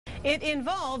It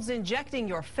involves injecting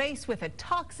your face with a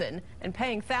toxin and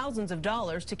paying thousands of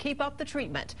dollars to keep up the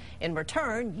treatment. In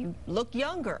return, you look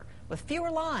younger, with fewer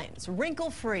lines,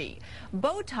 wrinkle-free.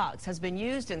 Botox has been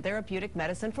used in therapeutic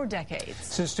medicine for decades.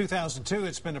 Since 2002,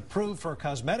 it's been approved for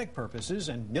cosmetic purposes,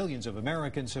 and millions of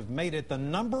Americans have made it the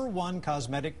 #1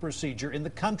 cosmetic procedure in the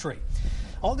country.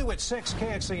 All new at 6,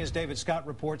 KXAN's David Scott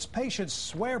reports patients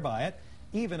swear by it,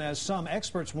 even as some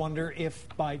experts wonder if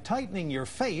by tightening your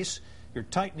face, you're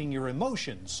tightening your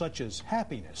emotions, such as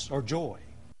happiness or joy.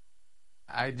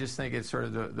 I just think it's sort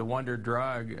of the wonder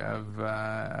drug of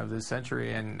the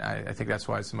century, and I think that's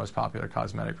why it's the most popular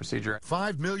cosmetic procedure.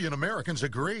 5 million Americans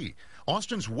agree.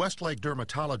 Austin's Westlake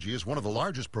Dermatology is one of the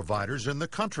largest providers in the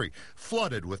country,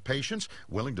 flooded with patients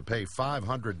willing to pay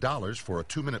 $500 for a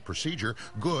 2-minute procedure,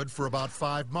 good for about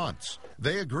 5 months.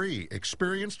 They agree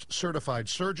experienced certified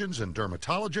surgeons and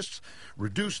dermatologists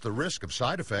reduce the risk of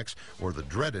side effects or the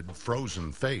dreaded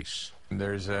frozen face.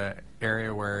 There's an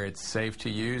area where it's safe to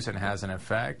use and has an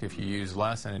effect. If you use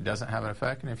less and it doesn't have an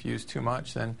effect, and if you use too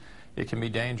much, then it can be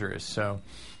dangerous. So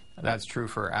that's true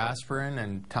for aspirin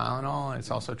and Tylenol, and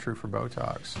it's also true for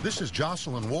Botox. This is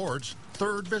Jocelyn Ward's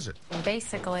 3rd visit.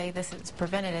 Basically, this is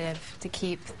preventative to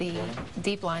keep the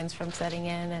deep lines from setting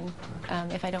in,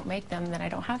 and if I don't make them, then I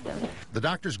don't have them. The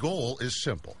doctor's goal is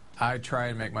simple. I try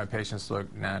and make my patients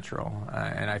look natural,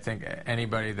 and I think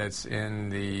anybody that's in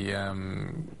the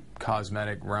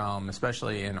cosmetic realm,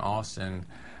 especially in Austin,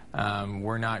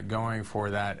 we're not going for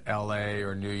that L.A.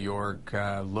 or New York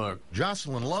look.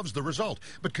 Jocelyn loves the result,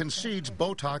 but concedes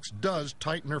Botox does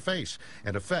tighten her face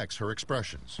and affects her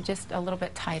expressions. Just a little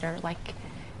bit tighter, like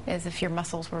as if your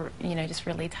muscles were, just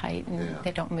really tight and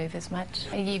they don't move as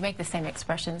much. You make the same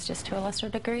expressions, just to a lesser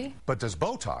degree. But does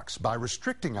Botox, by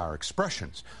restricting our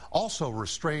expressions, also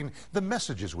restrain the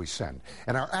messages we send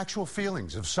and our actual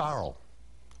feelings of sorrow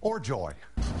or joy?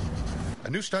 A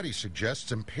new study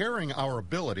suggests impairing our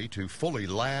ability to fully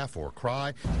laugh or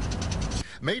cry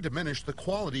may diminish the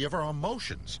quality of our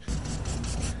emotions.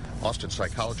 Austin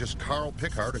psychologist Carl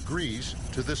Pickard agrees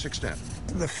to this extent.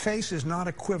 The face is not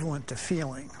equivalent to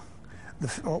feeling.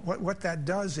 What that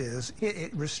does is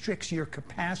it restricts your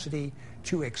capacity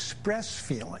to express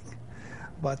feeling,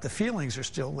 but the feelings are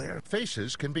still there.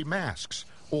 Faces can be masks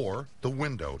or the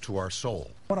window to our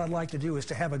soul. What I'd like to do is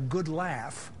to have a good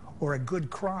laugh or a good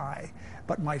cry,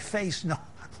 but my face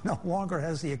no longer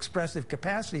has the expressive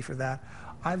capacity for that.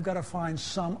 I've got to find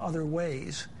some other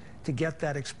ways to get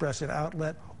that expressive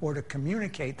outlet or to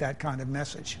communicate that kind of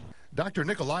message. Dr.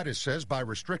 Nicolaitis says by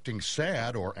restricting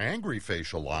sad or angry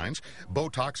facial lines,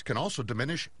 Botox can also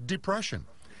diminish depression.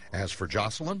 As for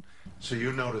Jocelyn, So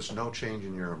you notice no change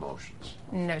in your emotions?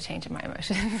 No change in my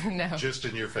emotions, no. Just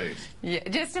in your face? Yeah,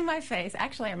 just in my face.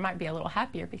 Actually, I might be a little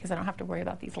happier because I don't have to worry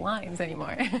about these lines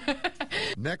anymore.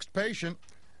 Next patient.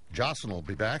 Jocelyn will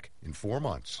be back in 4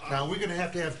 months. Now, we're going to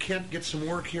have Kent get some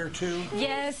work here, too?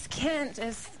 Yes, Kent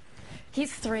is...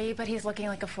 He's 3, but he's looking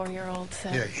like a 4-year-old, so...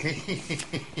 Yeah.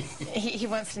 he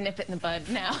wants to nip it in the bud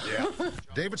now. Yeah.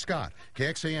 David Scott,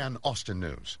 KXAN Austin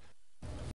News.